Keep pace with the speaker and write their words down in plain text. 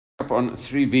up on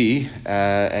 3b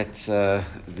at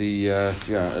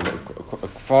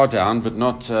far down, but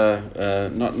not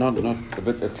a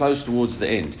bit close towards the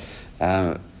end,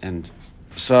 and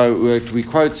so we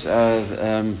quote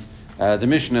the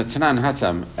Mishnah Tanan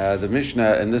Hatam, the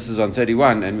Mishnah, and this is on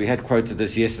 31, and we had quoted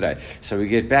this yesterday. So we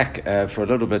get back for a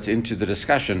little bit into the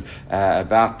discussion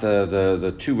about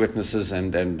the two witnesses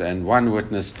and one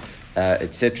witness,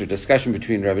 etc. Discussion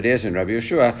between Rabbi Eliezer and Rabbi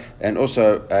Yeshua, and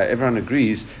also everyone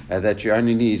agrees that you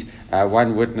only need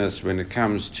one witness when it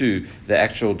comes to the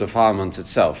actual defilement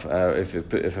itself.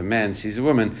 If a man sees a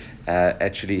woman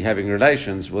actually having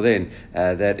relations, well then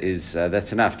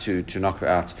that's enough to knock her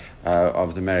out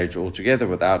of the marriage altogether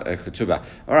without a ketubah.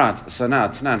 All right. So now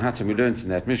Tanan Hatam, we learned in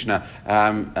that Mishnah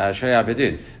Shaya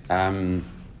Bedin.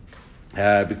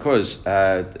 Because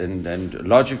and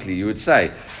logically you would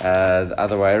say the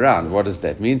other way around. What does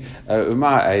that mean?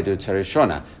 Umar Eidut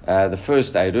Harishona, the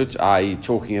first Eidut, i.e.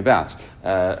 talking about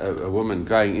a woman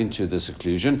going into the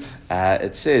seclusion.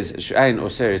 It says She'ain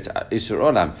Oseret Isur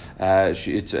Olam.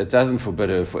 It doesn't forbid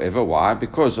her forever. Why?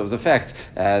 Because of the fact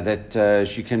that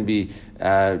she can be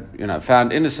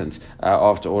found innocent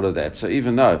after all of that. So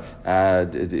even though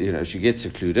she gets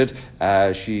secluded,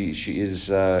 she is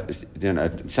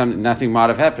nothing might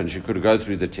have happened. She could go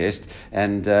through the test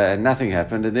and nothing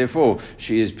happened, and therefore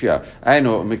she is pure.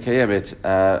 Aino mikayemet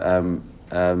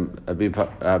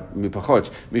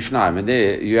mishnaim, and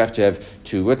there you have to have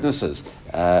two witnesses.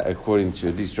 According to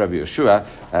at least Rabbi Yeshua,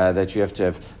 that you have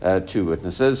to have two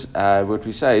witnesses. What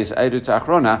we say is Eidut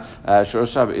Achrona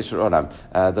Shorosab Isur Olam.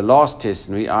 The last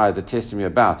testimony, the testimony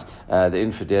about the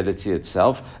infidelity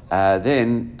itself.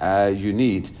 Then you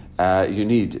need to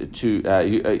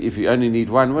if you only need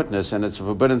one witness and it's a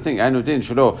forbidden thing,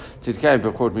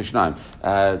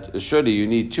 surely you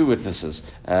need two witnesses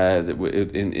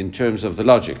in terms of the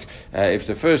logic. If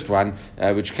the first one,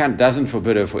 which doesn't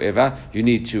forbid her forever, you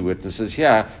need two witnesses.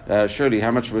 Here, surely how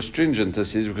much more stringent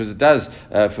this is, because it does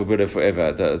forbid her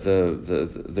forever.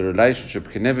 The relationship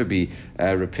can never be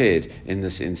repaired in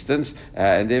this instance,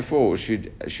 and therefore she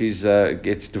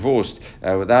gets divorced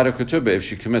without a ketubah if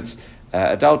she commits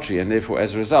adultery, and therefore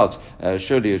as a result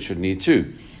surely it should need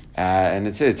two. And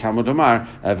it says Talmud Omar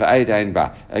v'aydain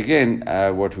ba. Again,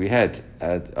 what we had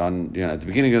on at the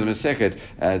beginning of the Masechet,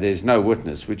 there's no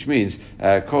witness, which means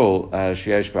kol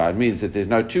sheyesh ba. It means that there's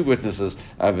no two witnesses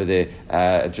over there.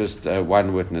 Just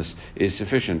one witness is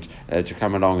sufficient to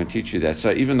come along and teach you that.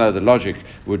 So even though the logic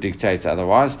would dictate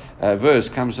otherwise, a verse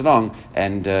comes along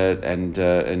and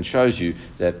shows you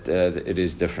that it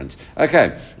is different.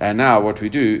 Okay, and now what we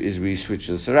do is we switch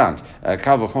this around.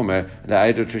 Kal v'chomer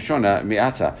la'edut rishona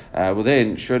mi'ata. Well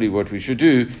then, surely what we should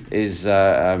do is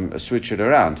switch it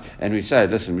around, and we say,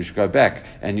 listen, we should go back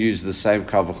and use the same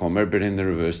kal v'chomer, but in the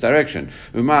reverse direction.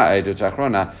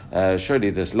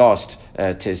 Surely this last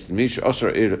testimony,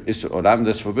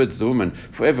 this forbids the woman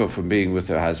forever from being with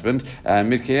her husband. That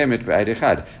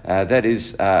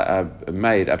is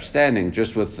made upstanding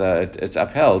just with it's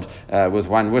upheld with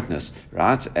one witness,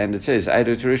 right? And it says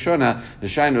the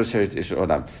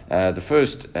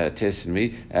first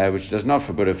testimony, which does not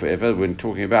forbid her forever when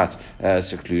talking about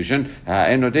seclusion.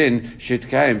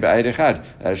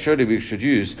 Surely we should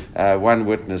use one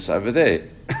witness over there.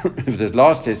 If the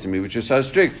last testimony, which is so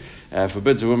strict,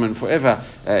 forbids a woman forever,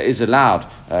 is allowed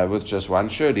with just one,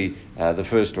 surely the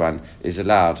first one is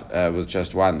allowed with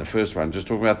just one. The first one, just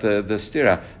talking about the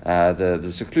stira,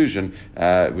 the seclusion,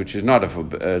 which is not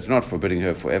it's not forbidding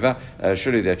her forever,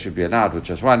 surely that should be allowed with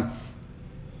just one.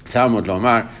 Talmud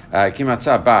Lomar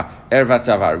Kimatzah Ba Ervat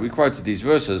Davar. We quoted these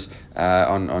verses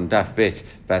on Daf Bet,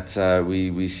 but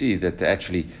we see that they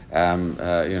actually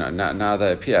now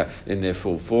they appear in their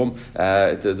full form.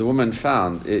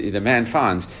 The man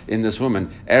finds in this woman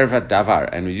Ervat Davar,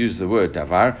 and we use the word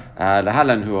Davar.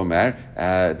 Lahalan Hu Omer,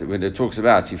 when it talks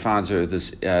about he finds her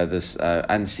this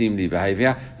unseemly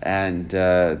behavior and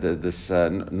this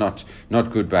not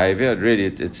good behavior. Really,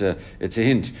 it's a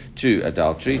hint to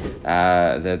adultery.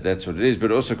 That's what it is,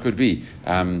 but it also could be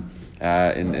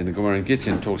in the Gemara in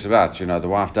Gittin talks about, the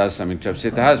wife does something to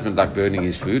upset the husband, like burning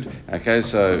his food. Okay,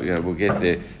 so we'll get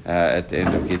there at the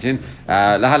end of Gittin.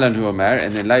 Lahalan hu omer,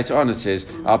 and then later on it says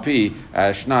alpi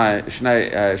shnai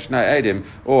edim,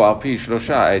 or alpi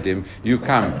shlosha edim, you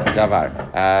come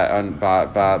davar,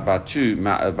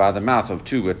 by the mouth of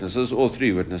two witnesses or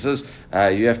three witnesses,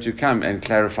 you have to come and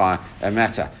clarify a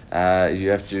matter.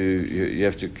 You have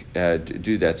to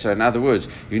do that. So in other words,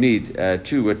 you need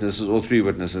two witnesses or three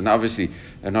witnesses, and obviously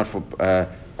not for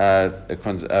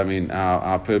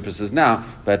our purposes now,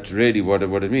 but really what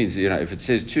it means, if it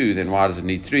says 2, then why does it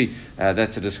need 3?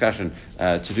 That's a discussion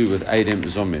to do with Eidim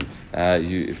Zomim.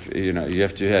 You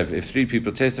have to have, if 3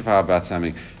 people testify about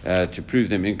something, to prove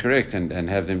them incorrect and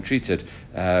have them treated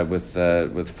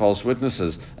with false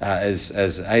witnesses as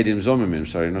Eidim Zomim.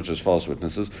 Sorry, not just false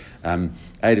witnesses.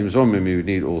 Eidim Zomim, you would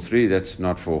need all 3. That's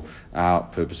not for our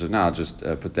purposes now. Just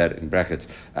put that in brackets.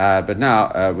 But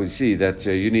now we see that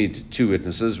you need 2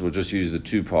 witnesses. We'll just use the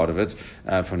 2 part of it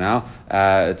for now.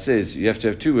 It says you have to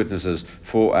have 2 witnesses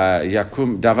for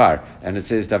Yakum Davar, and it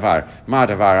says Davar. Ma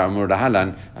Davar Amur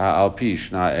Lahalan Al Pi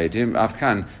Shna Eidim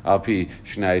Afkan Al Pi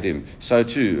Shna Eidim. So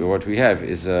too, what we have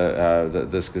is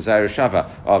this Gezeira Shava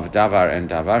of Davar and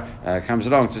Davar comes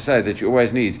along to say that you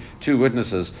always need 2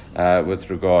 witnesses with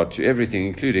regard to everything,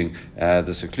 including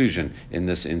the seclusion in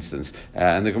this instance.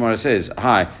 And the Gemara says,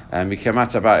 "Hi,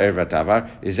 Mikamata Ba Erva Davar."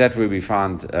 Is that where we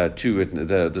found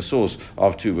the source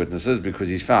of 2 witnesses? Because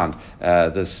he's found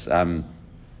this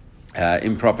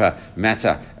improper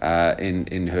matter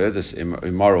in her, this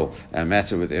immoral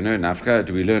matter within her, nafka.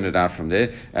 Do we learn it out from there?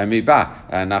 Miba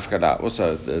nafka.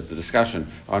 Also, the discussion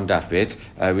on daf bet,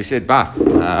 we said ba.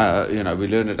 We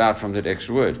learn it out from that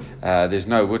extra word. There's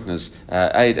no witness.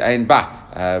 Aid ein ba.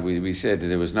 We said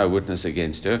there was no witness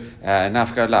against her.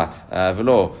 Nafka la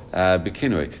velo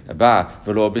bikinui ba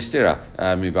velo bistira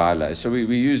miba. So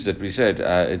we used it. We said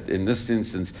in this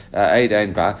instance, aid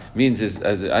ein ba means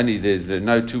there's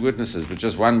no 2 witnesses, but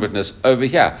just 1 witness over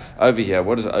here. Over here,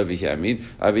 what does over here mean?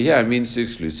 Over here means to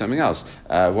exclude something else.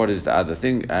 What is the other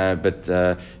thing? But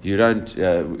you don't,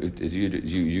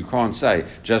 you can't say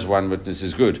just 1 witness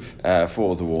is good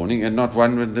for the warning, and not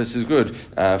 1 witness is good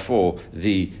for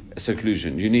the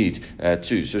seclusion. You need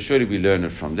 2. So surely we learn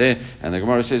it from there. And the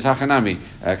Gemara says, Hachanami,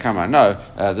 come on. No,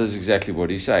 this is exactly what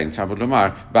he's saying. Tabud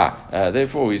Lamar, ba.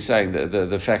 Therefore, he's saying that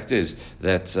the fact is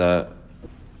that.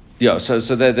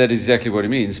 So that is exactly what it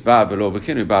means. Ba below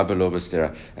bekinu, ba below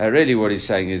bestira. Really, what he's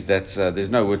saying is that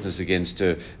there's no witness against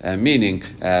her, meaning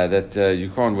that you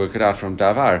can't work it out from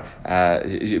davar,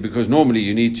 because normally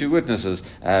you need 2 witnesses,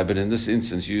 but in this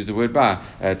instance, you use the word ba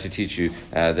to teach you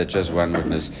that just 1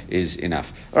 witness is enough.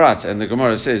 All right, and the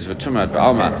Gemara says, "V'tumad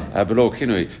ba'alma below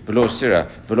kinui, below stira,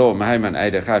 below mahayman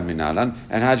eidachad minalan."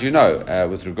 And how do you know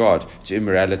with regard to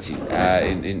immorality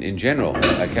in general?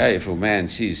 Okay, if a man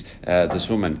sees this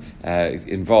woman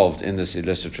involved in this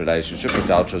illicit relationship,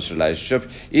 adulterous relationship,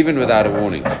 even without a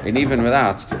warning, and even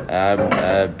without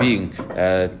being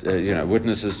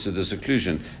witnesses to the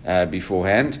seclusion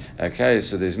beforehand. Okay,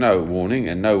 so there's no warning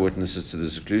and no witnesses to the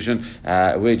seclusion.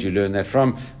 Where do you learn that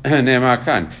from? Ne'emar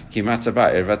kan kimata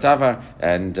ba ervat davar,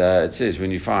 and it says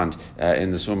when you find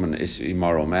in this woman is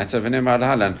immoral matter, v'ne'emar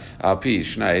lahalan al pi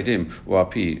shna edim or al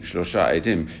pi shlosha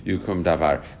edim yukum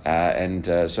davar, and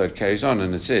so it carries on,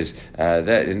 and it says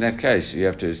that in that case you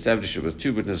have to establish it with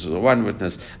 2 witnesses or 1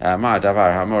 witness. Ma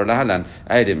davar hamor lahalan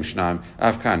edim shnaim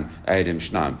afkan edim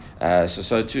shnaim.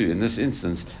 So too in this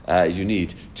instance you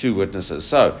need 2 witnesses.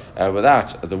 So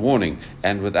without the warning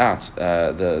and without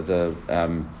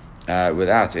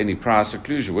without any prior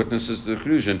seclusion, witnesses to the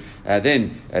seclusion,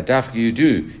 then dafka you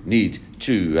do need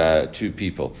 2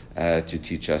 people to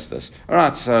teach us this. All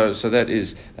right, so that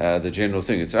is the general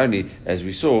thing. It's only, as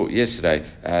we saw yesterday,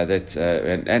 that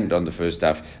and on the first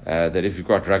daf, that if you've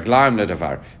got raglaim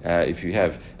ledavar, if you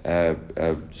have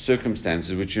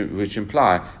circumstances which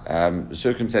imply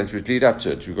circumstances which lead up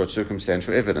to it, you've got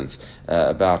circumstantial evidence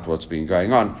about what's been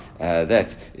going on,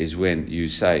 that is when you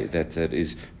say that it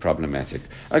is problematic.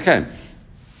 Okay.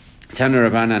 Tana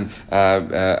Rabbanan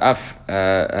af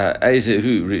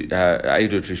Eizehu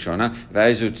Eidut Rishona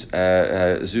Veizut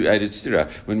Zu Eidut Stira.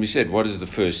 When we said what is the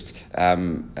first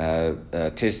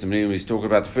testimony, we talk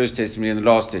about the first testimony and the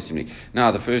last testimony.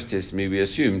 Now the first testimony we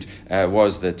assumed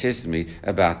was the testimony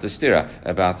about the stira,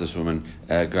 about this woman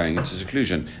going into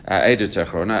seclusion. Eidut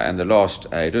Achrona, and the last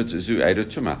Eidut Zu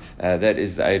Eidut Tuma. That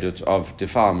is the Eidut of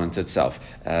defilement itself.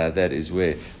 That is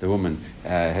where the woman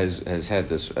has had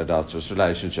this adulterous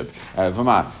relationship. Okay,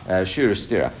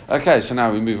 so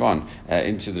now we move on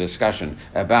into the discussion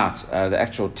about the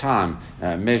actual time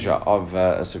measure of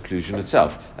a seclusion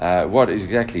itself. What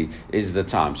exactly is the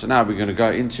time? So now we're going to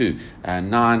go into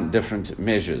 9 different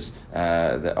measures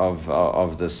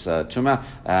of this tumah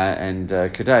and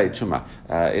kedai tumah.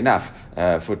 Enough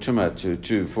for tumah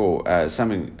for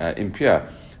something impure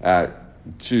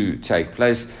to take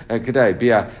place. Kedai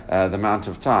bia, the amount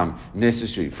of time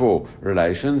necessary for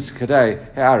relations.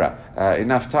 Kedai hara,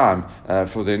 enough time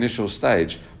for the initial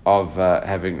stage of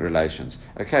having relations.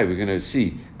 Okay, we're going to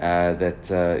see that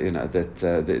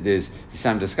there's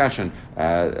some discussion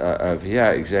over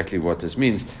here exactly what this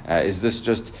means. Is this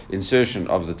just insertion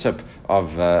of the tip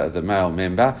of the male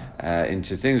member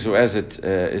into things, or is it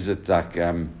like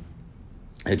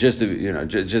just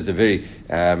the very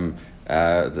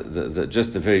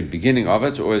just the very beginning of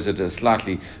it, or is it a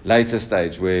slightly later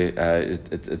stage where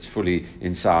it's fully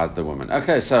inside the woman?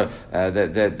 Okay, so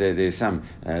there's some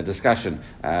discussion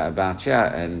about here,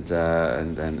 and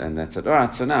that's it. All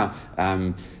right, so now.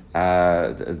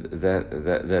 I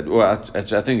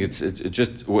think it's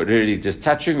just really just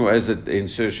touching, or is it the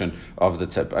insertion of the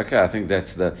tip? Okay, I think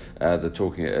that's the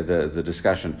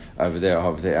discussion over there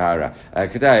of the ara.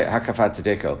 Today hakafat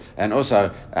dekel, and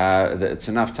also it's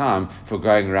enough time for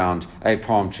going around a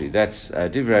palm tree. That's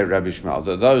divrei Rabbi Shmuel.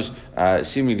 Those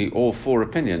seemingly all four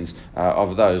opinions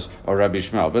of those are Rabbi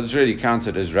Shmuel, but it's really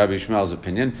counted as Rabbi Shmuel's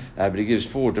opinion. But he gives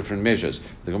four different measures.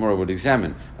 The Gemara would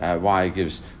examine why he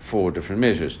gives four different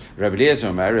measures. Rabbi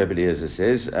Eliezer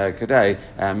says, "Today,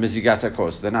 mizigata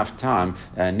kos, enough time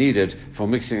needed for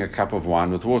mixing a cup of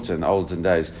wine with water." In the olden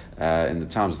days, in the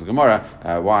times of the Gemara,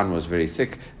 wine was very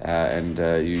thick, and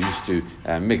you used to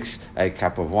mix a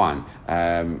cup of wine,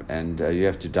 and you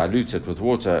have to dilute it with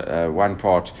water, 1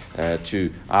 part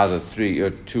to either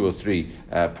 2 or 3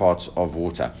 parts of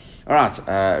water. All right,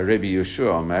 Rabbi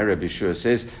Yeshua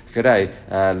says, "Today,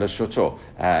 l'shoto,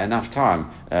 enough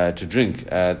time to drink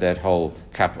that whole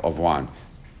cup of wine."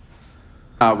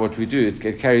 What we do,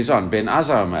 it carries on. Ben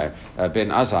Azai,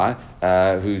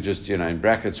 who just, in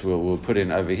brackets we'll put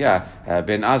in over here.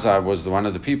 Ben Azai was one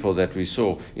of the people that we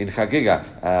saw in Chagiga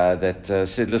that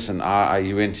said, listen,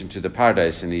 he went into the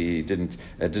paradise and he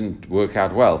didn't work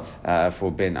out well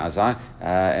for Ben Azai,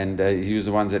 and he was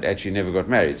the one that actually never got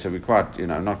married. So we're quite,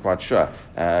 not quite sure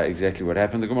exactly what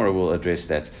happened. The Gemara will address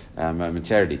that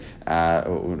momentarily,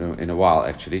 in a while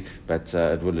actually, but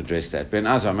it will address that. Ben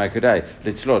Azai Mekadei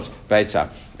Litzlot Beitza.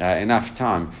 Enough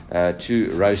time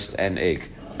to roast an egg.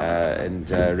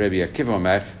 And Rabbi Akiva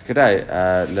Omer, Kedai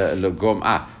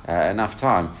Legom'a, enough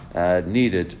time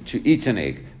needed to eat an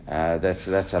egg.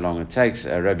 That's how long it takes.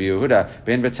 Rabbi Yehuda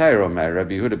ben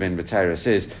Beteira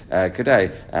says,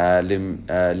 "Kedai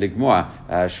ligmoa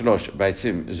shlosh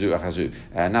beitzim zu achazu."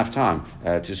 Enough time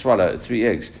to swallow 3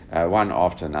 eggs, one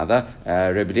after another.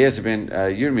 Rabbi Eliezer ben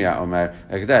Yirmiyah Omer,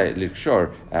 "Kedai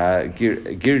likshor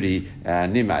girdi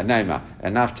naima."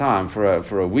 Enough time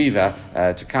for a weaver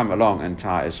to come along and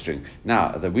tie a string.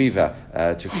 Now, the weaver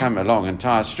to come along and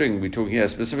tie a string, we're talking here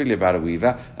specifically about a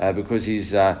weaver because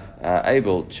he's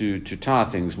able to tie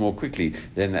things more quickly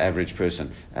than the average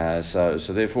person. So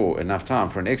therefore, enough time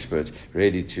for an expert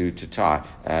really to tie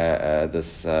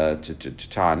to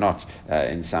tie a knot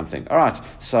in something. All right.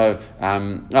 So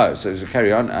so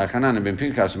carry on. Hanan ben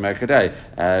Pinchas Merkadei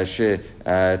she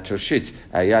toshit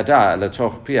yada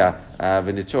latoch pia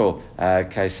v'nitol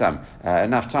kaisam.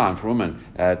 Enough time for a woman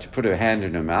to put her hand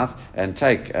in her mouth and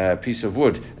take a piece of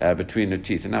wood between her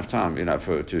teeth. Enough time,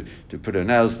 to put her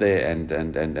nails there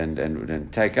and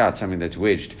take out something that's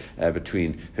wedged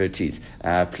between her teeth.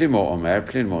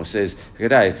 Plimor says,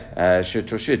 "Gedai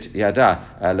shetoshit yada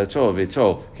lato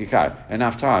v'tol kikar."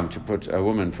 Enough time to put a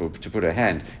woman to put her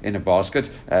hand in a basket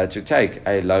to take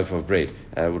a loaf of bread.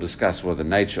 We'll discuss the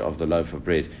nature of the loaf of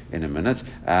bread in a minute.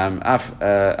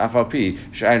 Afalpi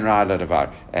she'ain ra'ala davar,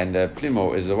 and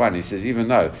Plimor is the one. He says even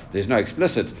though there's no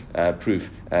explicit proof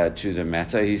to the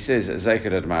matter, he says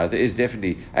Zeicher Admar, there is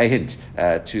definitely a hint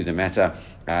to the matter.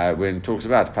 When it talks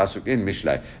about pasuk in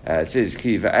Mishlei, it says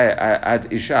ki ad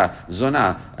isha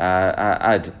zona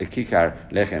ad kikar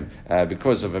lechem,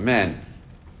 because of a man.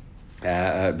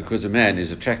 Because a man is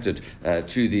attracted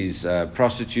to these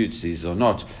prostitutes, these or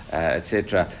not,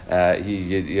 etc.,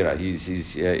 he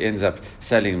ends up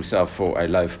selling himself for a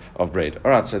loaf of bread.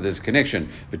 All right, so there's a connection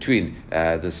between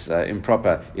this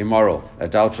improper, immoral,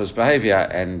 adulterous behavior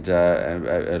and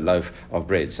a loaf of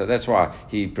bread. So that's why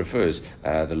he prefers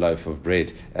the loaf of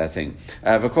bread thing.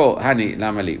 V'kol hani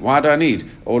lamali. Why do I need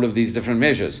all of these different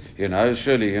measures?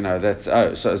 Surely that's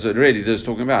so really there's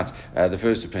talking about the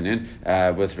first opinion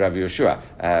with Rabbi Yeshua,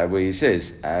 where he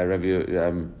says, Rabbi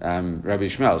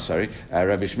Shmuel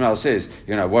says,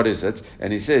 what is it?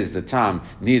 And he says the time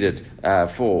needed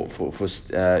for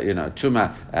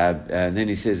tuma, and then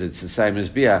he says it's the same as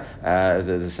bia,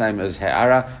 the same as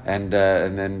ha'ara, and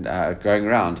then going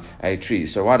around a tree.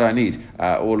 So why do I need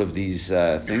all of these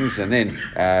things? And then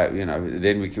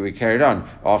then we carried on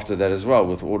after that as well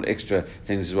with all extra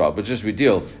things as well. But just we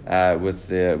deal with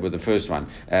the first one.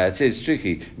 It says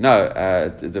tricky. No,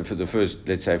 for the first,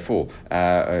 let's say, four,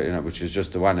 which is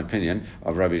just the one opinion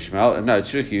of Rabbi Shmuel. No,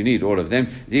 tzrich, you need all of them.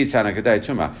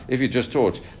 If you just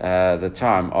taught the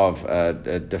time of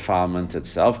defilement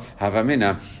itself,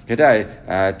 havamina kedai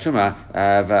tuma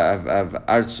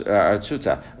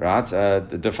artsuta, right?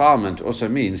 The defilement also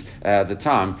means the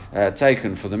time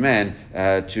taken for the man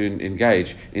to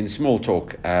engage in small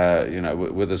talk,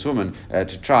 with this woman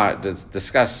to try to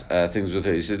discuss things with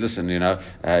her. He said, "Listen,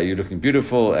 you're looking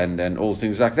beautiful," and all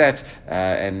things like that,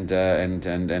 and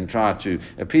try to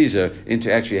appease her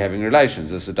into actually having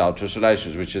relations, this adulterous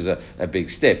relations, which is a big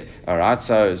step. All right,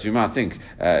 so as you might think,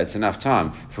 it's enough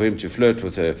time for him to flirt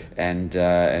with her and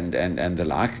the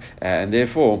like, and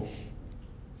therefore.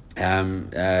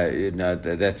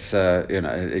 That's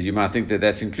you might think that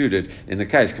that's included in the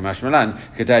case Kamash Malan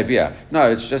Kedai Bia. No,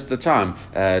 it's just the time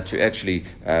to actually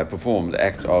perform the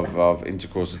act of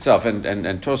intercourse itself. And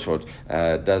Tosfot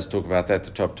does talk about that.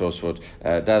 The top Tosfot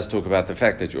does talk about the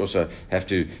fact that you also have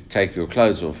to take your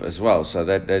clothes off as well. So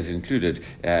that is included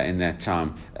in that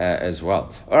time as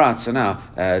well. All right. So now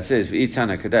it says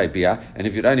V'itana Kedai Bia, and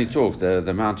if you'd only talk the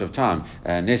amount of time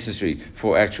necessary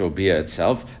for actual bia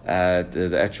itself,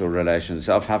 the actual relation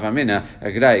itself, havamina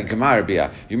g'day gemar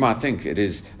bia. You might think it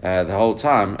is the whole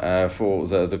time for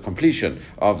the completion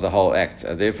of the whole act.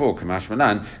 Therefore, kamash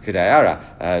malan g'day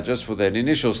ara, just for that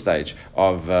initial stage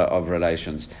of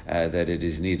relations that it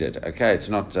is needed. Okay, it's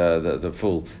not the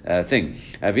full thing.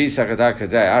 And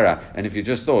if you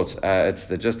just thought it's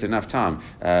just enough time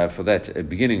for that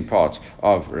beginning part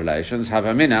of relations,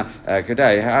 havamina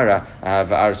g'day ara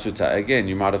v'arsuta. Again,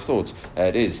 you might have thought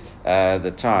it is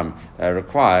the time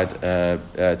required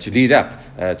to lead up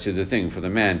to the thing for the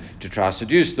man to try to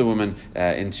seduce the woman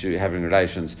into having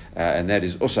relations, and that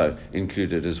is also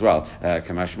included as well.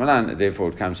 Kamash Malan, therefore,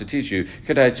 it comes to teach you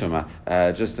Kedai Tuma,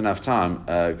 just enough time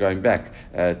going back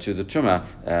to the Tuma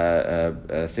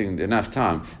thing, enough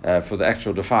time for the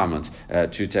actual defilement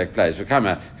to take place.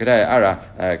 Kedai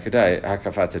Ara, Kedai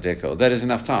Hakafata Deko. That is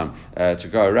enough time to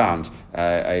go around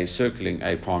circling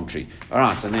a palm tree. All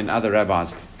right, and then other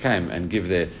rabbis came and give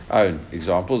their own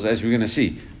examples, as we're going to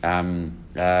see in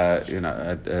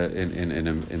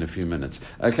a few minutes.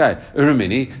 Okay,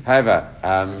 Urumini. However,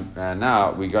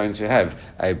 now we're going to have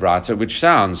a braita which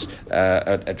sounds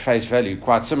at face value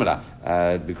quite similar,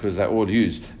 because they all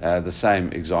use the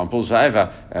same examples. However,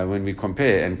 when we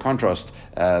compare and contrast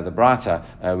the braita,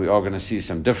 we are going to see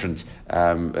some different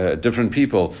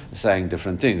people saying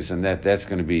different things, and that's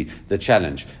going to be the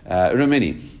challenge.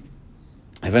 Urumini.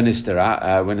 When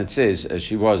it says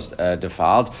she was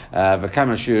defiled,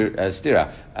 v'kamashir stira,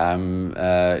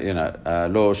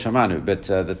 lo shamanu, but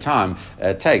the time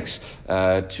it takes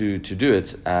to do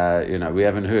it, we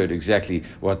haven't heard exactly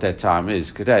what that time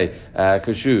is. Kedei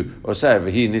kashu oseh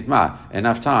v'hi nitma,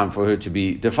 enough time for her to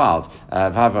be defiled.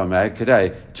 V'havameh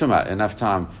kedei tuma, enough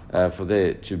time for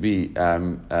there to be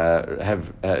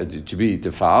to be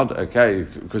defiled. Okay,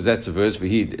 because that's a verse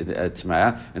v'hi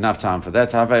tmaya, enough time for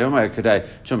that. Havayomeh kedei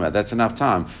tuma, that's enough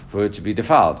time for her to be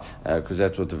defiled, because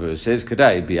that's what the verse says.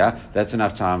 Kedei bia, that's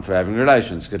enough time for having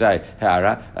relations. Kedei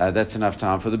hara, that's enough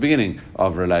time for the beginning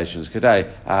of relations. Kedei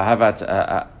havat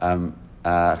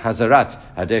Chazarat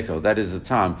Hadeko, that is the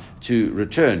time to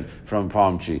return from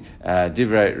palm tree.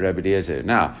 Divrei Rabbi Eliezer.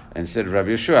 Now, instead of Rabbi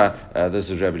Yeshua, this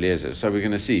is Rabbi Eliezer. So we're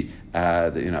going to see why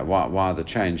the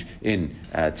change in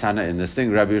Tana in this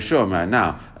thing. Rabbi Yeshua,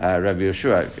 now Rabbi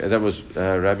Yeshua, that was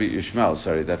Rabbi Yishmael,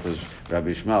 sorry, that was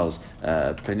Rabbi Yishmael's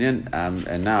opinion,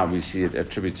 and now we see it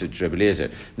attributed to Rabbi Eliezer.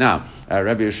 Now,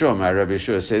 Rabbi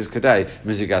Yeshua says, Kedai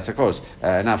Mizigatakos,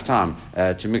 enough time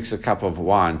to mix a cup of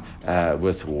wine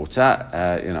with water.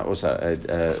 Also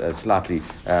slightly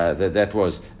that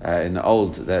was in the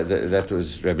old that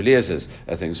was Rabbi Eliezer's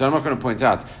thing. So I'm not going to point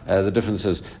out the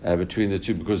differences between the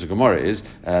two, because the Gemara is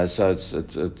so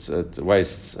it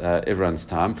wastes everyone's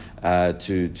time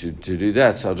to do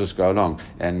that. So I'll just go along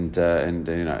and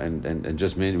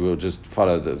just we'll just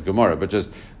follow the Gemara, but just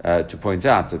to point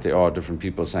out that there are different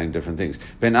people saying different things.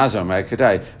 Ben Azar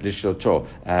Kedai Lishloto,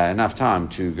 enough time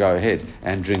to go ahead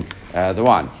and drink the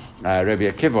wine. Rabbi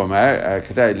Akiva Omer,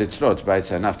 Kedai Litzlot,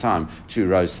 Baitza, enough time to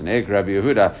roast an egg. Rabbi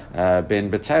Yehuda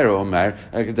ben Betera Omer,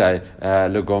 Kedai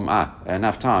Legom'a,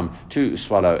 enough time to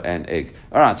swallow an egg.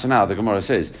 Alright, so now the Gemara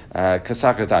says,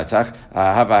 Kasaka Taitach,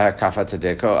 Hava Kafata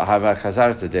Deko, Hava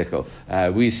Chazarta Deko.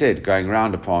 We said going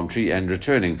round a palm tree and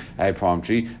returning a palm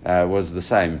tree was the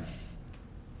same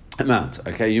amount.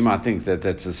 Okay, you might think that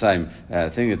that's the same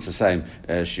thing. It's the same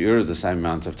shiur, the same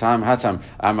amount of time. Hatam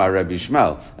Amar Rabbi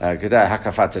Shmuel, Kedai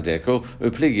Hakafata Deko,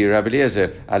 Upligi Rabbi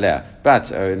Eliezer Aleh. But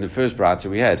in the first braita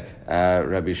we had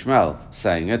Rabbi Shmuel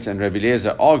saying it, and Rabbi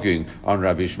Eliezer arguing on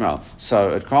Rabbi Shmuel. So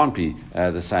it can't be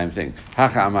the same thing.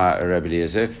 Hacha amar Rabbi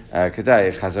Eliezer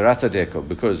kedai chazarata dekel,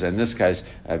 because in this case,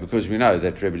 because we know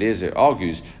that Rabbi Eliezer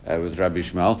argues with Rabbi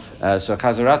Shmuel, so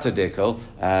chazarata dekel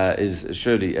is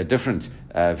surely a different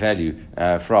value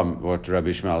from what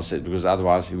Rabbi Shmuel said, because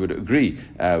otherwise he would agree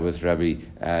with Rabbi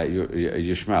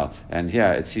Yishmael. And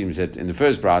here it seems that in the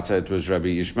first brata it was Rabbi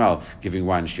Yishmael giving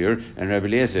one shir and Rabbi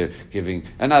Eliezer giving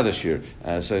another shir.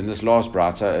 So in this last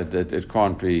brata it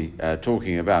can't be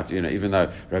talking about, even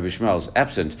though Rabbi Shmuel is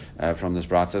absent from this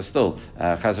brata, still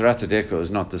Chazarata Deko is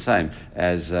not the same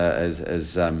as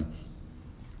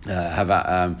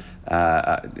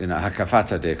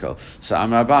hakafata dekel. So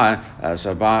Amar Abai,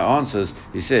 so Abai answers.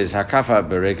 He says hakafa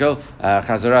berekel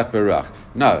chazarat berach.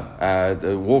 No,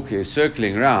 the walk is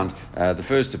circling around. The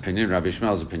first opinion, Rabbi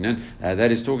Shmuel's opinion, that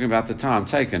is talking about the time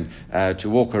taken to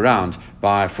walk around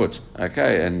by foot.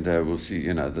 Okay, and we'll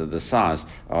see. The size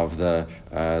of the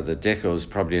dekel is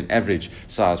probably an average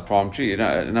size palm tree.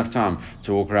 Enough time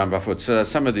to walk around by foot. So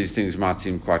some of these things might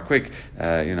seem quite quick.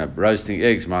 Roasting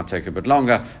eggs might take a bit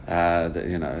longer.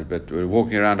 But we're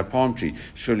walking around a palm tree.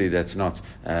 Surely that's not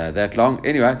that long.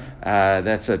 Anyway,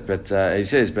 that's it. But he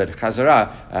says, but chazara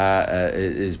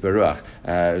is beruach.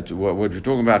 What we're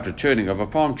talking about, returning of a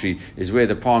palm tree, is where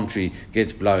the palm tree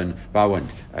gets blown by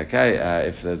wind. Okay,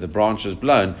 if the branch is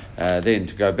blown, then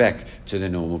to go back to the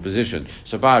normal position.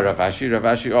 So by Rav Ashi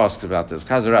asks about this.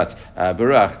 Chazarat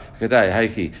beruach kedai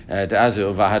heiki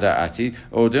de'azil v'hadar ati,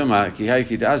 or duma ki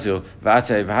heiki de'azil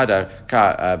v'ate v'hadar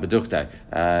ka beduktai.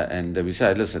 And we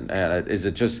say, listen, is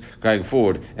it just going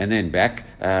forward and then back,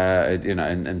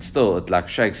 and still it like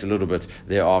shakes a little bit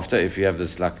thereafter if you have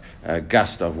this like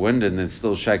gust of wind, and then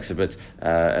still shakes a bit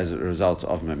as a result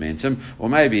of momentum, or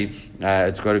maybe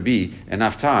it's got to be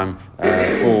enough time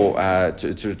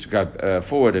to go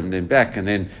forward and then back, and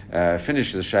then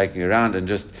finish the shaking around and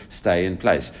just stay in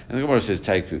place. And the Gemara says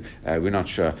teku. We're not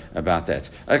sure about that.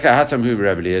 Okay, hatam hu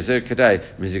Rabbi Eliezer kadei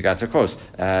mizigata kos.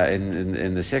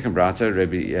 In the second brata,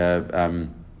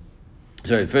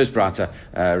 the first brata,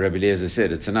 Rabbi Eliezer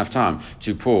said it's enough time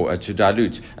to pour, to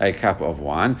dilute a cup of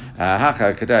wine.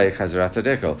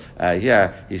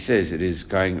 Here he says it is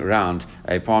going around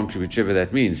a palm tree, whichever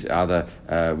that means, either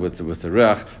with the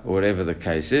ruach or whatever the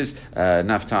case is.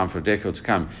 Enough time for dekel to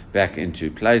come back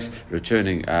into place,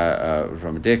 returning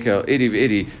from dekel.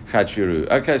 Edi chachuru.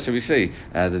 Okay, so we see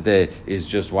that there is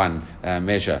just one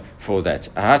measure for that.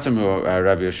 Hatamu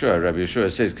Rabbi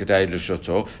Yeshua says kedai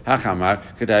l'shoto hachamar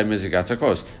kedai mizigat.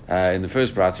 In the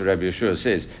first brata, Rabbi Yeshua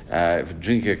says,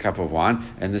 drink a cup of wine,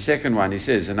 and the second one he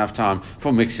says, enough time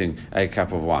for mixing a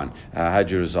cup of wine. How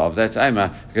do you resolve that? So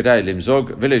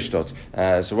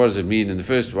what does it mean? In the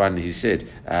first one he said,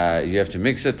 you have to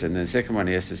mix it, and then the second one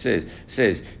he says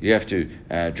you have to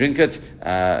drink it,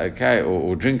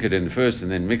 or drink it in the first and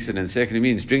then mix it in the second. It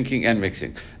means drinking and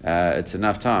mixing. It's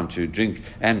enough time to drink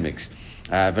and mix.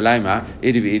 Why don't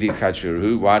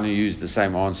you use the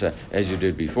same answer as you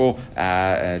did before?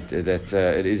 That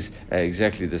it is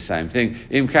exactly the same thing.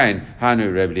 Imkain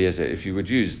Hanu Rabbi Eliezer. If you would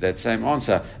use that same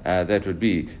answer, that would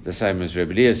be the same as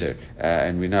Rabbi Eliezer,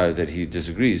 and we know that he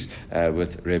disagrees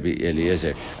with Rabbi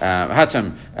Eliezer.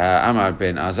 Hatam Amar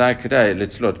ben Azai Kedai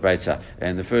Litzlot Beitza.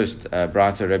 And the first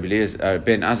brata, Rabbi Eliezer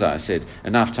ben Azai said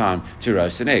enough time to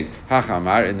roast an egg.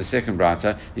 Hachamar in the second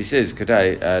brata he says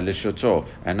Kedai Lishoto,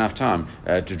 enough time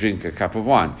to drink a cup of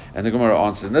wine. And the Gemara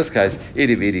answers in this case,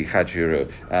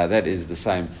 that is the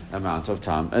same amount of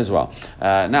time as well.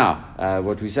 Now,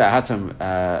 what we say, Hatam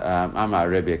Amar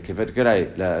Rebbe Kivet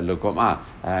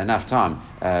enough time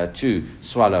to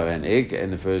swallow an egg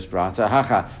in the first brata.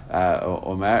 Hacha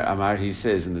Omer Amar, he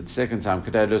says in the second time,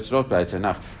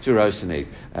 enough to roast an egg.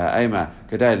 Ema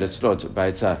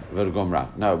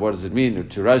no, what does it mean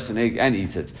to roast an egg and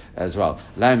eat it as well?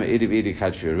 And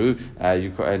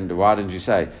why didn't you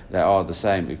say they are the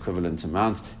same equivalent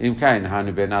amount?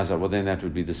 Well, then that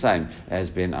would be the same as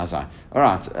Ben Azai. All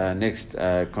right, next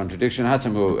contradiction.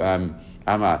 Hatamu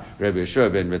Amar Rabbi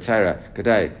Yeshua ben Betera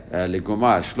Kadei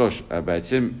Ligomar Shlosh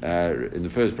Beitim. In the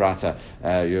first brata,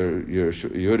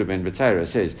 Yehuda ben Betera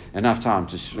says enough time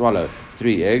to swallow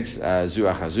 3 eggs, zu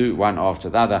achazu, one after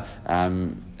the other.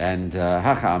 And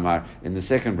Hacha Amar in the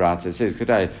second brata it says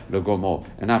Kadei Logomo,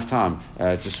 enough time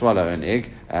to swallow an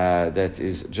egg. That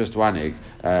is just one egg.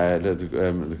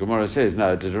 The Gemara says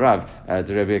no. The Rav,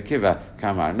 the Rabbi Akiva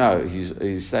Kamar. No,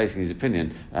 he's stating his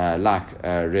opinion like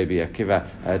Rabbi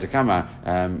Akiva to Kamar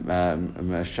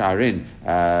Sharin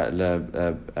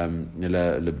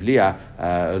leblia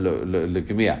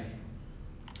legemia.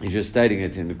 He's just stating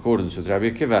it in accordance with Rabbi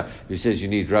Akiva, who says you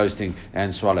need roasting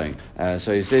and swallowing.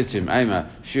 So he says to him, Eima,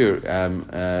 shur,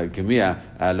 gemia,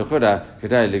 luchoda,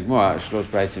 kedai ligmoa, shlosh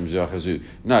beitzim zuachazu.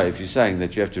 No, if you're saying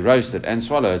that you have to roast it and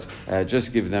swallow it,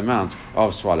 just give the amount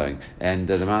of swallowing. And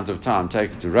the amount of time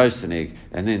taken to roast an egg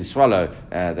and then swallow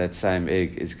that same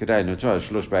egg is kedai notoa,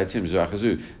 shlosh beitzim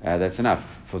zuachazu. That's enough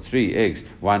for 3 eggs,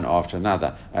 one after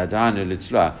another. So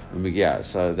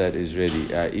that is really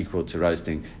equal to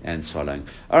roasting and swallowing.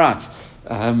 All right.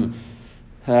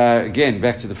 Again,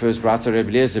 back to the first brata. Rebbe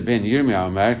Eliezer ben Yirmiyah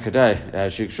Omer Kadei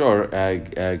Shikshor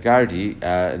Gardi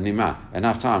Nima.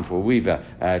 Enough time for a weaver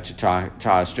to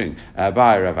tie a string.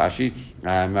 By Rav Ashi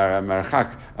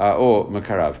Merchak or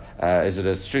Makarav. Is it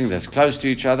a string that's close to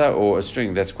each other or a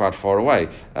string that's quite far away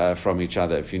from each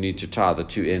other? If you need to tie the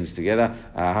two ends together,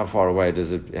 how far away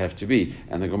does it have to be?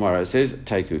 And the Gemara says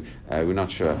Teiku. We're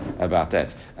not sure about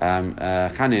that.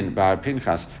 Chanin Bar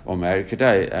Pinchas Omer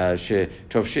Kadei She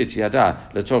Tovshit Yada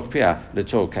Letok Pia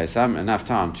Letok Kaisam. Enough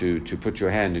time to put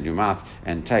your hand in your mouth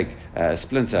and take a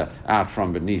splinter out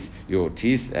from beneath your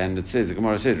teeth. And it says, the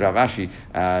Gemara says, Rav Ashi,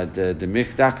 the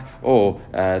michdak or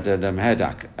the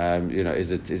mhedak.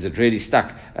 Is it really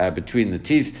stuck between the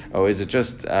teeth, or is it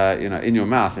just in your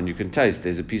mouth and you can taste?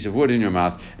 There's a piece of wood in your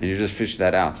mouth and you just fish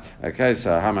that out. Okay,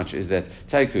 so how much is that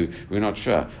teiku? We're not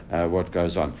sure what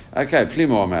goes on. Okay,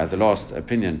 plimo. The last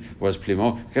opinion was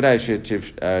plimo.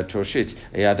 Torshit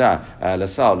yada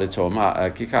lasal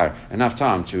litoma kikar. Enough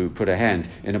time to put a hand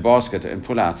in a basket and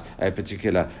pull out a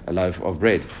particular loaf of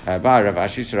bread. By Rav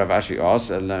Ashi, so Rav Ashi asks,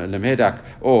 lemhedak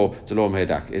or the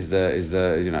lomhedak, is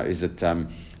it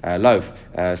loaf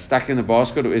stuck in the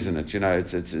basket or isn't it?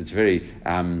 It's very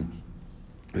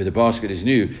where the basket is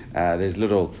new, there's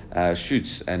little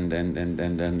shoots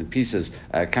and pieces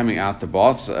coming out the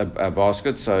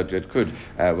basket, so it could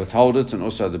withhold it, and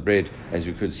also the bread, as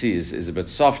we could see, is a bit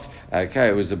soft.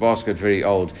 Okay, was the basket very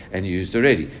old and used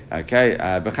already? Okay,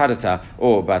 bechadata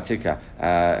or batika,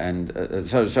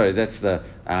 sorry, that's the.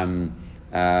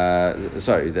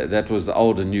 That was the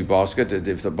old and new basket.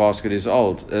 If the basket is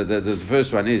old, the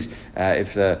first one is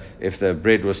if the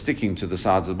bread was sticking to the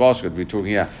sides of the basket. We're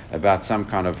talking here about some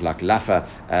kind of like laffa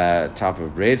type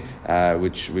of bread,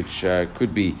 which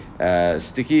could be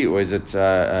sticky, or is it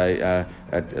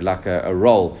like a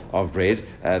roll of bread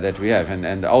that we have?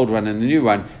 And the old one and the new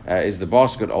one, is the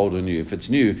basket old or new? If it's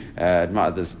new,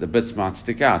 the bits might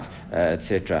stick out,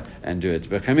 etc. and do it.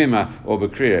 Bechamima or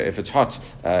bekrira, if it's hot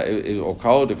or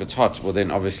cold. If it's hot, well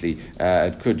then obviously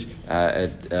it could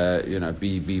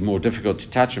be more difficult to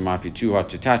touch. It might be too hot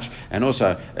to touch, and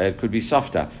also it could be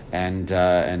softer, and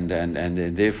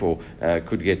therefore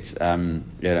could get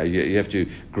you have to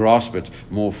grasp it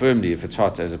more firmly if it's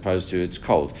hot as opposed to it's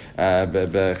cold.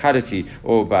 Bechadati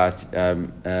or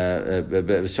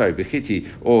bechiti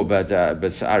or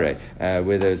besare,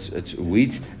 whether it's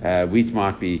wheat. Wheat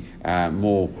might be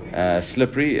more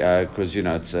slippery because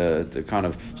it's a kind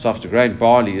of softer grain.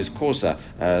 Barley is coarser,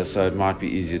 so it might be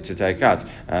easier to take out.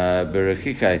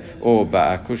 Berechiche or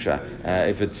ba'akusha,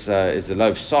 if it's a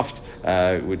loaf soft,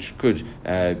 which could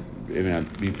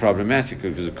be problematic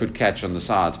because it could catch on the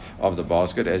side of the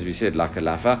basket, as we said, like a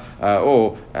laffa,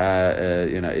 or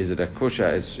is it a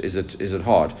kusha? Is it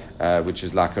hard, which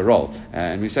is like a roll?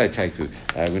 And we say teiku.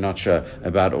 We're not sure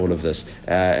about all of this.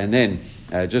 And then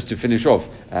just to finish off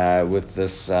with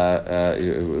this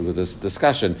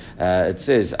discussion, it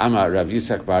says Amar Rav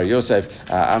Yitzchak Bar Yosef,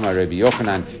 Amar Rabbi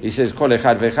Yochanan. He says Kol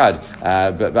echad vechad,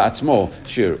 but more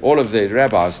sure. All of the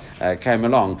rabbis came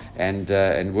along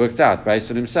and worked out based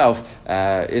on himself,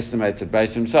 estimated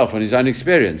based on himself on his own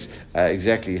experience,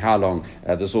 exactly how long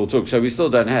this all took. So we still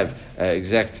don't have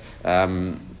exact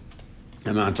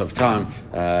amount of time,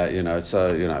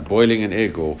 boiling an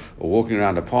egg or walking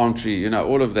around a palm tree,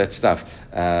 all of that stuff,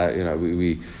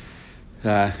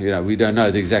 we don't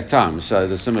know the exact time. So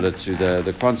they're similar to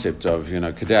the concept of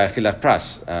kedei achilat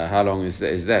pras. How long is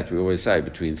that? We always say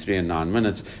between 3 and 9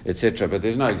 minutes, etc. But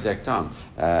there's no exact time.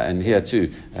 And here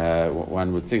too,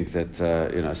 one would think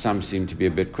that some seem to be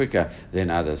a bit quicker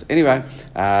than others. Anyway,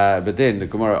 but then the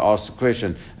Gemara asks a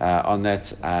question on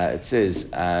that. It says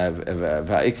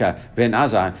Va'ika ben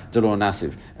Azai delor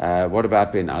nasiv. What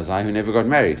about Ben Azai who never got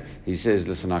married? He says,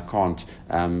 listen, I can't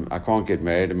get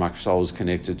married, and my soul is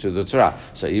connected to the Torah.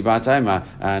 isha. So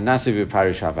ibatayma nasivu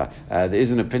parishava. There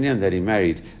is an opinion that he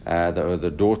married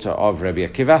the daughter of Rabbi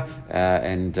Akiva,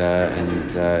 and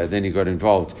then he got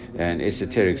involved in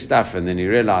esoteric stuff, and then he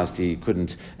realized he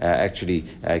couldn't actually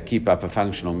keep up a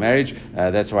functional marriage.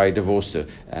 That's why he divorced her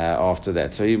after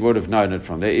that. So he would have known it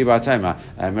from there.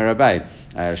 Ibatayma Merabai.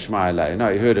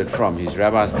 No, he heard it from his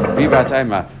rabbis.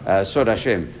 Sod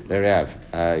Hashem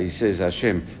he says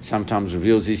Hashem sometimes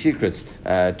reveals his secrets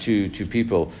to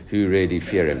people who really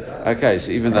fear him. Okay,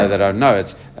 so even though they don't know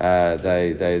it,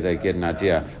 they get an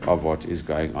idea of what is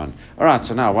going on. All right,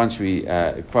 so now once we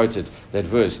quoted that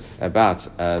verse about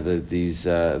these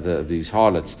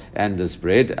harlots and this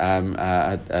bread,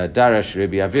 Darash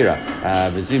Rebbe Avira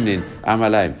v'zimnin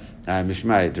amalei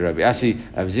Mishmai de Rabbi Asi,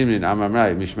 Zimnin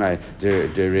Amamrai, Mishmai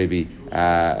de Rabbi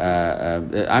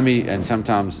Ami, and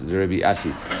sometimes the Rabbi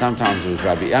Asi. Sometimes it was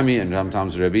Rabbi Ami, and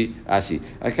sometimes Rabbi Asi.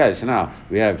 Okay, so now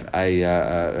we have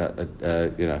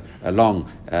a long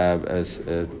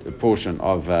portion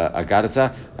of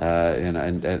Agadata,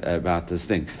 and about this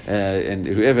thing. And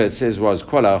whoever it says was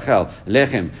Kol Achel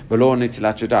Lechem B'lo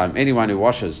Nitzilat Yadayim. Anyone who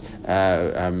washes,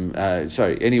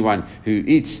 anyone who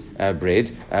eats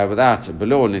bread without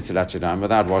B'lo Nitzilat Yadayim,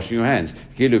 without washing your hands,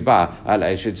 Gilu Ba Al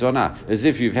Eshet Zonah, as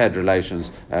if you've had relations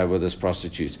with this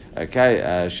prostitute. Okay,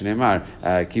 Shneimar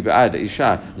Ki Ba'ad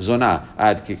Isha Zonah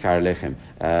Ad Kikar Lechem.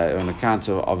 On account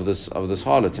of this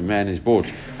harlot, a man is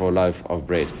bought for a loaf of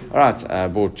bread. All right,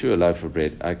 bought to a loaf of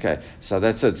bread. Okay, so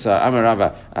that's it. So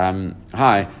Amarava,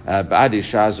 hi, ba'ad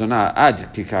isha zona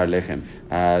ad kikar lechem.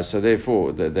 So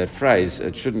therefore, that phrase,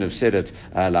 it shouldn't have said it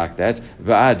like that.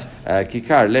 Ba'ad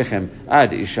kikar lechem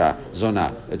ad isha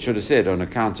zona. It should have said, on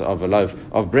account of a loaf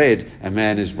of bread, a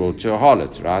man is brought to a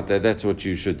harlot. Right? That's what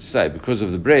you should say. Because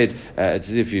of the bread, it's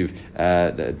as if you've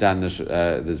done this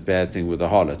bad thing with a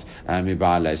harlot.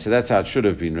 So that's how it should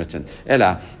have been written.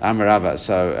 Ella Amarava.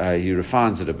 So he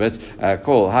refines it a bit.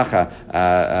 Kol hacha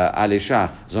alisha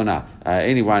zona.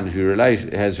 Anyone who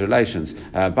has relations,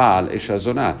 Baal isha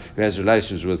zona, who has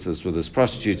relations with this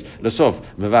prostitute, Lasof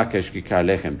mevakesh kikar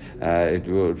lechem. It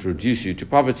will reduce you to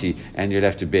poverty, and you'll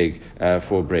have to beg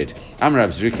for bread.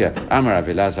 Amarav Zrika, Amarav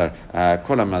Elazar,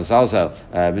 Kol mazalzel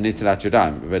b'nitlat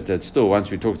yadayim. But still, once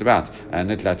we talked about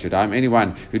nitlat yadayim,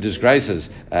 anyone who disgraces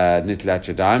nitlat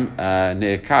yadayim,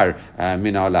 ne'ekar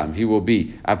min olam, he will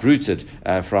be uprooted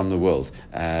from the world.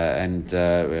 And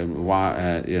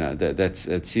why?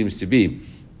 That seems to be,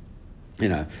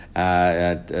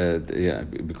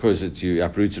 because you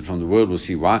uprooted from the world. We'll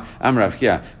see why. Amrav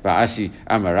here, ba'asi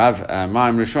amarav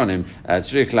ma'am rishonim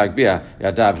tzrich lagbia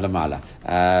yadav lamala.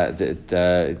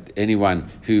 Anyone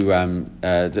who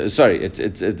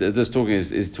this talking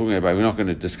is talking about. We're not going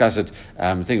to discuss it.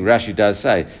 I think Rashi does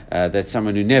say that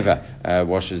someone who never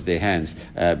washes their hands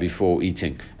before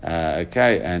eating.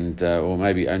 Okay, and or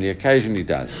maybe only occasionally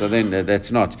does. So then that's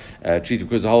not treated,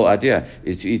 because the whole idea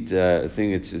is to eat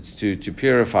thing. It's to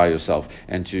purify yourself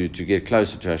and to get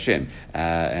closer to Hashem.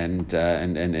 And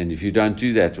if you don't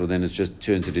do that, well, then it just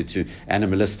turns it into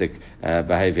animalistic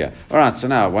behavior. All right. So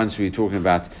now, once we're talking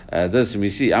about this, and we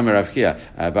see Amarav here,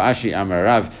 Ba'ashi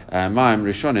Amarav Ma'am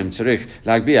Rishonim Tzarich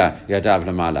Lagbia Yadav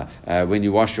Lamala. When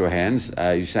you wash your hands,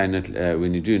 you say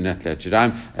when you do Natlat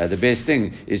Yadayim, the best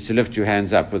thing is to lift your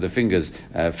hands up with the fingers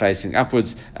facing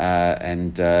upwards,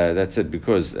 and that's it,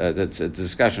 because that's a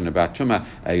discussion about Tumah.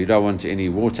 You don't want any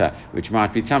water which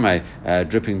might be tamei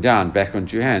dripping down back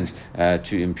onto your hands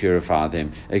to impurify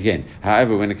them again.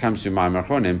 However, when it comes to Ma'amar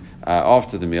Chonim,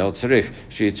 after the meal, tzarich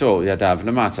she'itol yadav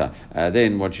lamata,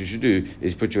 then what you should do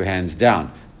is put your hands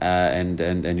down. And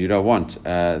you don't want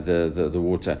the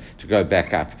water to go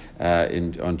back up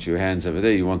onto your hands over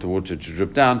there. You want the water to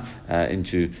drip down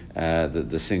into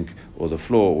the sink or the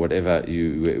floor, wherever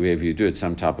you do it,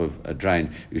 some type of a drain.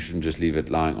 You shouldn't just leave it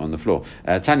lying on the floor.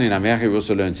 Tanya Namiachi, we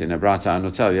also learned in a brata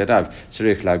anotel yadav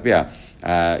tzarich lagbia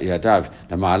yadav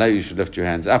lamala. You should lift your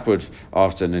hands upwards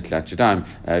after nitlat yadayim.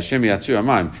 Shem yatzu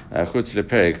amayim chutz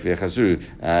leperek v'chazru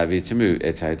v'temu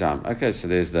et hayadam. Okay, so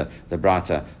there's the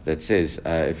brata that says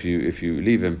if you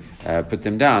leave them, put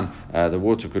them down, the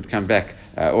water could come back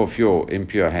off your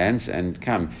impure hands and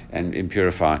come and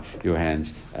impurify your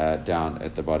hands down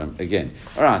at the bottom again.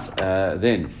 All right,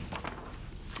 then.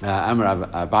 Amar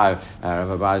Rav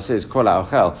Abaye says, "Kol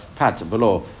ha'ochel pat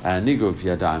below niguv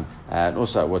yadayim And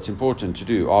also, what's important to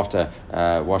do after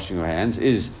washing your hands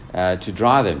is to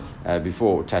dry them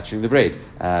before touching the bread,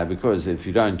 because if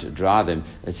you don't dry them,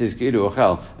 it says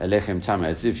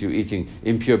it's if you're eating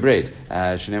impure bread.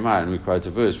 And we quote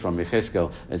a verse from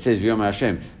Yecheskel. It says, V'yom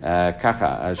Hashem,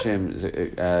 Kacha, Hashem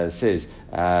says,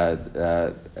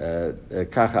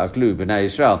 Kacha aklu b'nai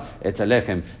Yisrael et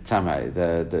alechem tamei.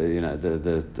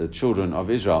 The children of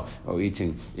Israel are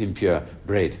eating impure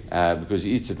bread, because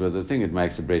you eat it with the thing, it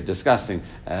makes the bread disgusting,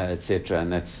 etc.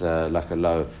 And that's like a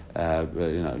low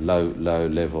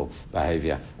level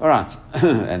behavior. All right,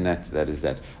 and that is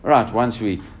that. All right. Once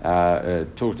we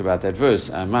talked about that verse,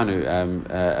 Manu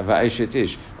va'eshet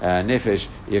ish nefesh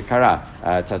yekara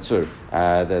tatzur.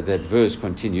 That verse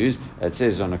continues. It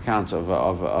says, on account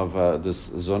of this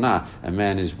zonah, a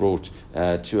man is brought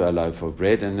to a loaf of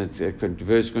bread, and the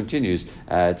verse continues.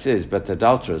 It says, but the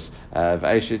adulteress,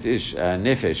 v'eshet ish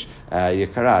nefesh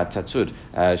yekara tatzur,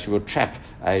 she will trap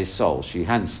a soul. She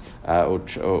hunts or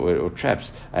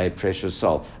traps a precious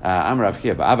soul. Amrav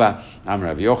Kiba Abba,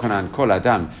 Amrav Yochanan, Kol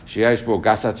Adam, Sheyesh Bo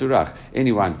Gasaturach,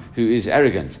 anyone who is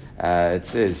arrogant. It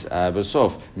says,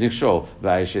 Basof, Nikshol,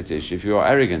 Va'eshetish. If you are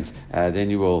arrogant, then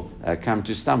you will come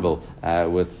to stumble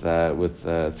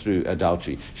through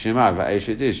adultery. Shemar,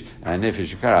 Va'eshetish,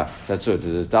 Nefesh Yikara, Tatzut,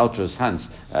 the adulteress hunts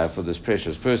for this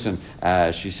precious person.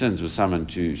 She sins with someone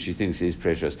she thinks is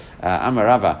precious.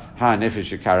 Amarava, Ha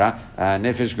Nefesh Yikara,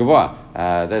 Nefesh Gavoa.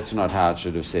 That's not how it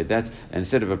should have said that.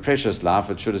 Instead of a precious life,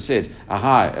 it should have said a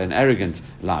high, an arrogant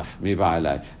life.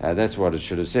 That's what it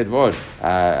should have said. He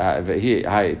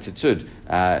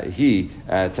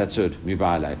tatzud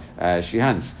mibalei. She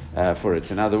hunts for it.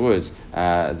 In other words,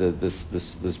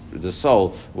 the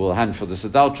soul will hunt for this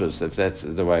adulteress, if that's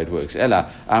the way it works.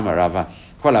 Ella amarava.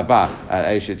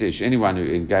 Anyone who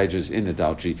engages in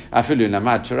adultery, even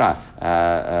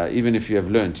if you have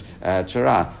learnt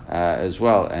Torah as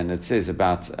well, and it says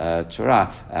about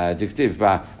Torah, diktiv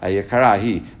ba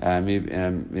ayekarahi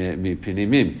mi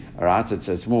pinimim. All right,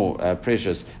 it's more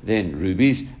precious than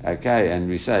rubies. Okay, and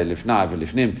we say lifnai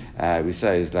v'lifnim. We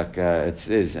say is like it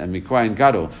says mikohen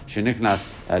gadol sheniknas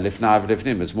lifnai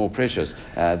v'lifnim. It's more precious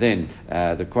than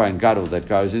the kohen gadol that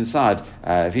goes inside.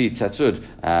 He tatzud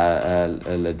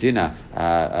ladina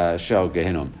shel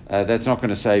gehenom. That's not going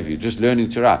to save you. Just learning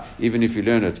Torah, even if you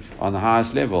learn it on the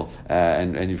highest level,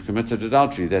 and you've committed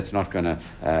adultery, that's not going to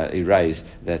erase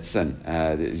that sin.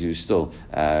 You still,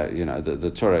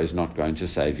 the Torah is not going to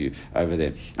save you over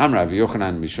there. Am Rabbi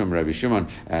Yochanan Mishum Rabbi Shimon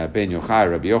ben Yochai.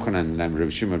 Rabbi Yochanan and Rabbi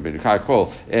Shimon ben Yochai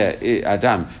call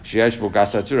Adam sheyesh bo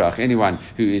gasaturach, anyone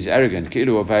who is arrogant,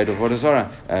 ki'ilu aved avodah.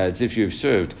 It's if you've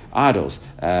served idols.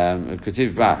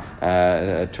 Ketiv ba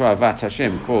toavat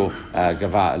Hashem kol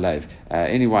gava alev.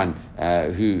 Anyone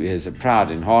who is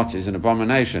proud in heart is an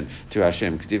abomination to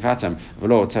Hashem. And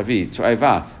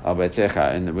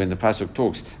when the pasuk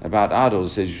talks about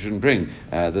idols, it says you shouldn't bring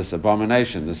this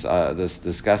abomination, this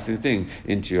disgusting thing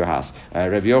into your house.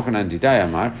 Rabbi Yochanan Didai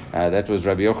Amar, that was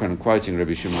Rabbi Yochanan quoting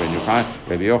Rabbi Shimon ben Yochai.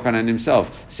 Rabbi Yochanan himself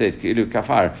said, "Ki'ilu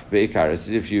kafar beikar." It's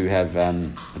as if you have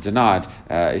denied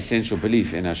essential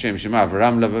belief in Hashem. Shema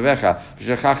v'ram levavecha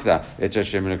v'shechachta et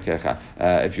Hashem elokecha.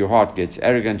 If your heart gets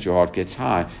arrogant, your heart gets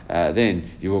high, then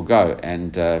you will go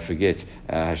and forget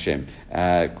Hashem.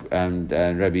 And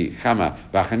Rabbi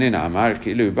Chama Bachanina Amar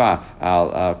Kilu Ba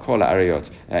Al Kol Arayot.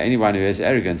 Anyone who has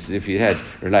arrogance, as if he had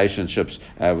relationships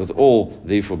with all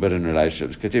the forbidden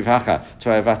relationships. Ketiv Hacha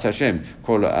Toavat Hashem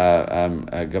Kol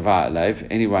Gava Leiv.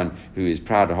 Anyone who is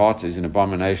proud of heart is an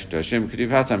abomination to Hashem. Ketiv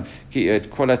Hatam Ki Et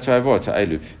Kol Toavot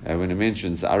Elu. When it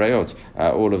mentions the Arayot,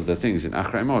 all of the things in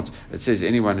Achremot, it says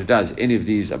anyone who does any of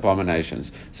these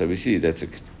abominations. So we see that's a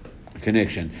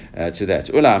connection to that.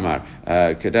 Ulamar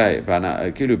kedai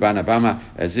kilu bana bama,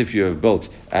 as if you have built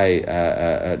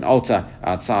an altar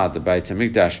outside the Beit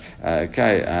Hamikdash.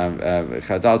 Okay,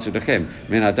 chadaltu lechem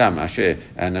min adam asher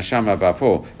nashama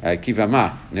bapo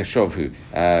kivama neshovhu.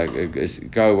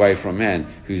 Go away from man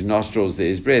whose nostrils there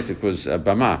is breath, because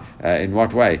bama. In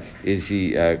what way is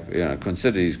he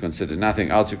considered? He's considered nothing.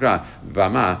 Altikra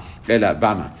bama ela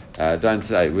bama. Don't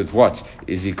say with what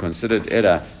is he considered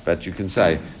ela, but you can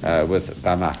say with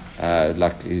bama,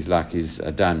 like he's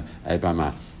done a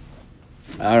bama.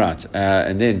 All right,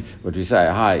 and then what do we say?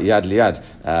 Hi, yad liad,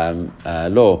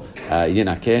 lo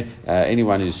yinakeh.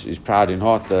 Anyone who's proud in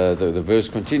heart, the verse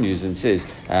continues and says,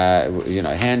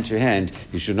 hand to hand,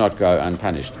 you should not go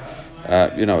unpunished.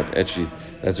 Actually,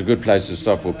 that's a good place to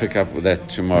stop. We'll pick up with that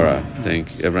tomorrow. I think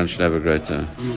everyone should have a great day.